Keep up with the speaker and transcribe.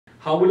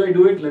How will I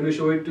do it? Let me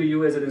show it to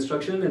you as an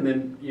instruction, and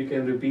then you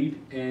can repeat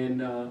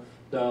in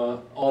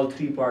all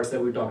three parts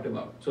that we talked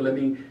about. So let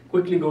me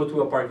quickly go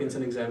through a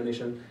Parkinson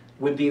examination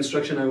with the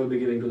instruction I will be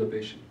giving to the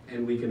patient,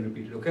 and we can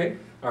repeat it, okay?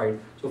 All right,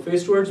 so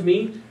face towards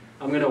me.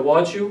 I'm going to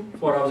watch you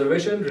for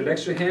observation.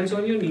 Relax your hands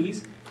on your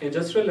knees and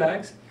just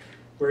relax.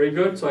 Very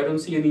good. So I don't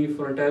see any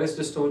frontalis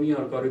dystonia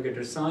or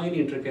corrugator sign.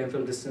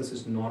 Intercanthal distance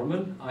is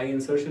normal. Eye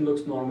insertion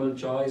looks normal.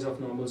 Jaw is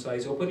of normal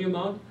size. Open your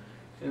mouth,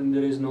 and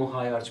there is no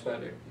high arch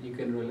palate. You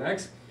can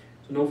relax.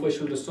 So no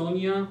facial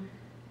dystonia.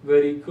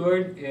 Very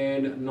good.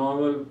 And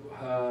normal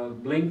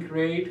blink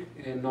rate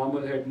and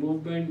normal head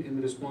movement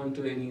in response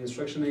to any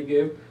instruction I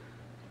give.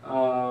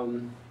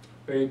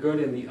 Very good.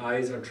 And the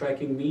eyes are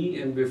tracking me.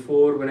 And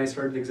before, when I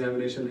started the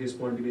examination, his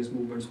spontaneous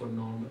movements were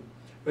normal.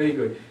 Very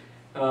good.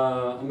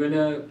 I'm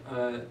gonna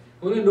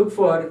look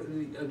for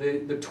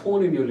the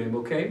tone in your limb,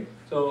 okay?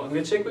 So I'm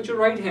gonna check with your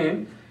right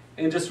hand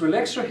and just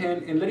relax your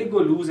hand and let it go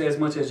loose as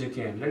much as you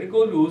can. Let it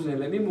go loose and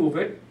let me move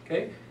it,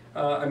 okay?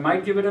 I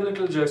might give it a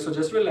little jerk, so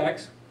just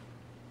relax.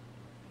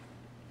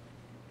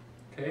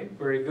 Okay,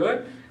 very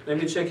good. Let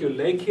me check your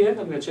leg here.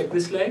 I'm gonna check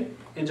this leg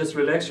and just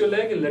relax your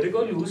leg and let it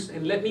go loose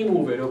and let me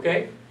move it,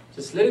 okay?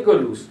 Just let it go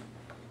loose.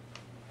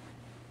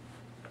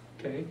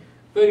 Okay,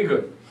 very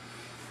good.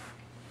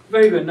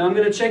 Very good. Now I'm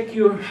going to check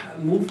your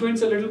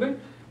movements a little bit.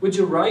 With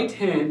your right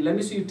hand, let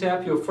me see you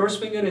tap your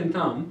first finger and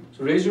thumb.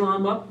 So raise your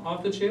arm up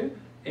off the chair,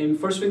 and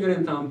first finger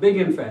and thumb, big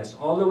and fast,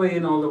 all the way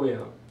in, all the way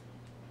out.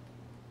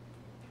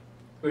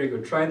 Very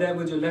good. Try that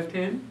with your left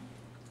hand.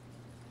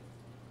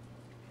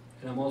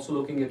 And I'm also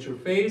looking at your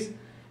face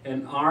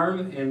and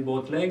arm and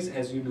both legs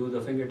as you do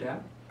the finger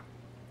tap.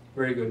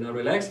 Very good. Now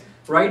relax.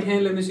 Right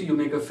hand, let me see you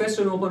make a fist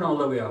and open all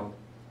the way out.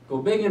 Go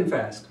big and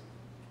fast.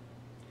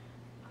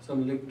 So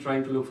I'm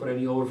trying to look for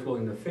any overflow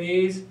in the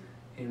face,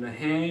 in the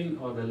hand,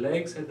 or the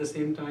legs at the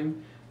same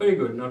time. Very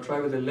good. Now try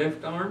with the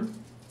left arm.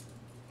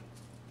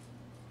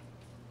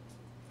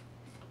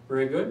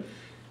 Very good.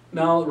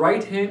 Now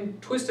right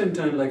hand, twist and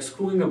turn like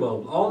screwing a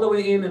bulb. All the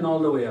way in and all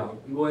the way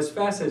out. Go as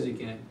fast as you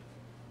can.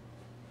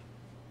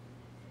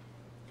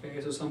 Okay,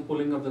 so some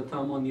pulling of the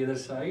thumb on the other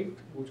side,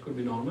 which could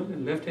be normal.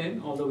 And left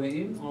hand, all the way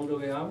in, all the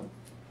way out.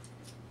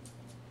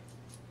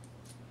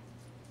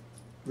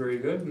 Very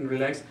good. And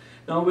relax.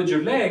 Now with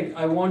your leg,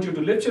 I want you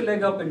to lift your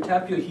leg up and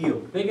tap your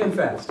heel, big and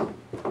fast.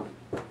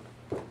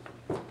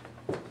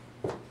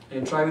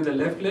 And try with the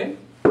left leg.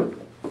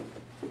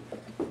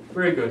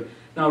 Very good.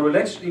 Now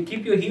relax,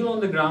 keep your heel on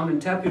the ground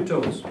and tap your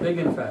toes, big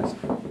and fast.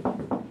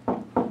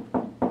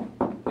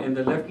 And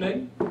the left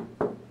leg.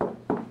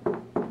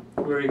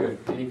 Very good.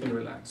 And you can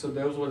relax. So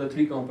those were the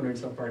three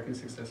components of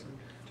Parkinson's assessment.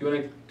 Do you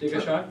want to take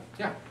a shot?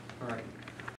 Yeah. All right.